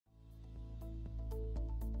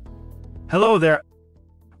Hello there.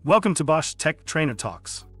 Welcome to Bosch Tech Trainer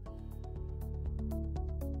Talks.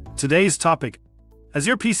 Today's topic: is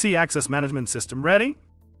your PC access management system ready?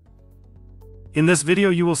 In this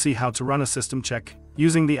video you will see how to run a system check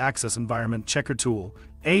using the Access Environment Checker tool,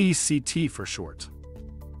 AECT for short.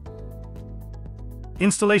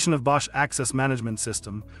 Installation of Bosch Access Management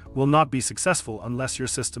System will not be successful unless your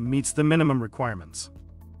system meets the minimum requirements.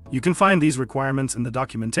 You can find these requirements in the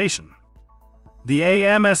documentation. The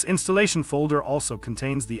AMS installation folder also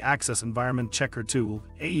contains the Access Environment Checker tool,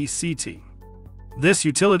 AECT. This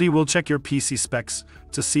utility will check your PC specs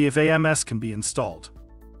to see if AMS can be installed.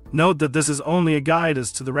 Note that this is only a guide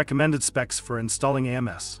as to the recommended specs for installing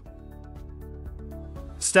AMS.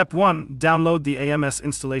 Step 1. Download the AMS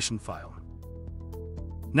installation file.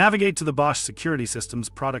 Navigate to the Bosch Security Systems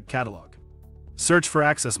product catalog. Search for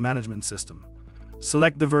Access Management System.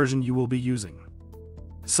 Select the version you will be using.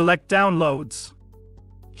 Select Downloads.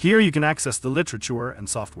 Here you can access the literature and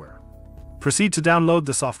software. Proceed to download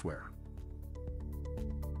the software.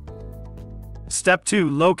 Step 2.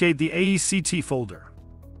 Locate the AECT folder.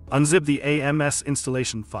 Unzip the AMS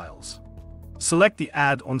installation files. Select the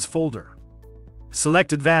Add-ons folder.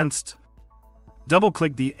 Select Advanced.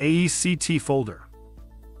 Double-click the AECT folder.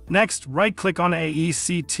 Next, right-click on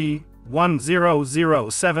AECT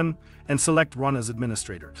 1007 and select Run as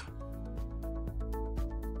Administrator.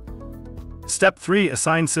 Step 3.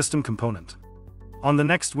 Assign System Component. On the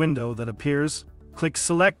next window that appears, click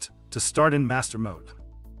Select to start in Master Mode.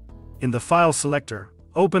 In the File selector,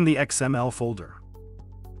 open the XML folder.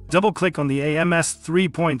 Double-click on the AMS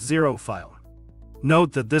 3.0 file.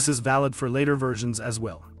 Note that this is valid for later versions as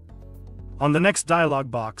well. On the next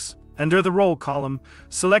dialog box, under the Role column,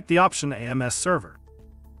 select the option AMS Server.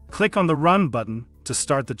 Click on the Run button to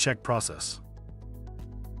start the check process.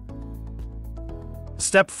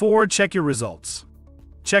 Step 4. Check your results.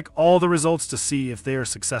 Check all the results to see if they are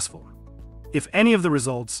successful. If any of the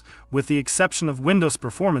results, with the exception of Windows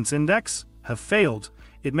Performance Index, have failed,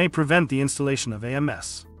 it may prevent the installation of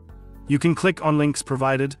AMS. You can click on links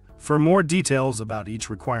provided for more details about each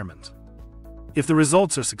requirement. If the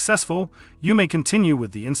results are successful, you may continue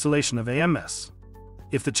with the installation of AMS.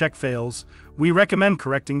 If the check fails, we recommend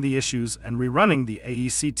correcting the issues and rerunning the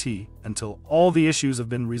AECT until all the issues have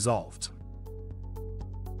been resolved.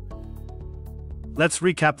 Let's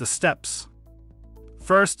recap the steps.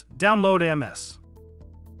 First, download AMS.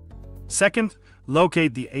 Second,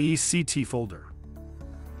 locate the AECT folder.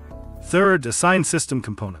 Third, assign system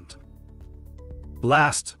component.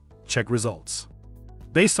 Last, check results.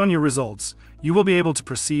 Based on your results, you will be able to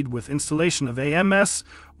proceed with installation of AMS,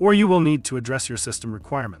 or you will need to address your system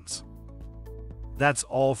requirements. That's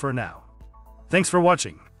all for now. Thanks for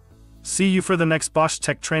watching. See you for the next Bosch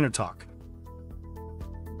Tech Trainer Talk.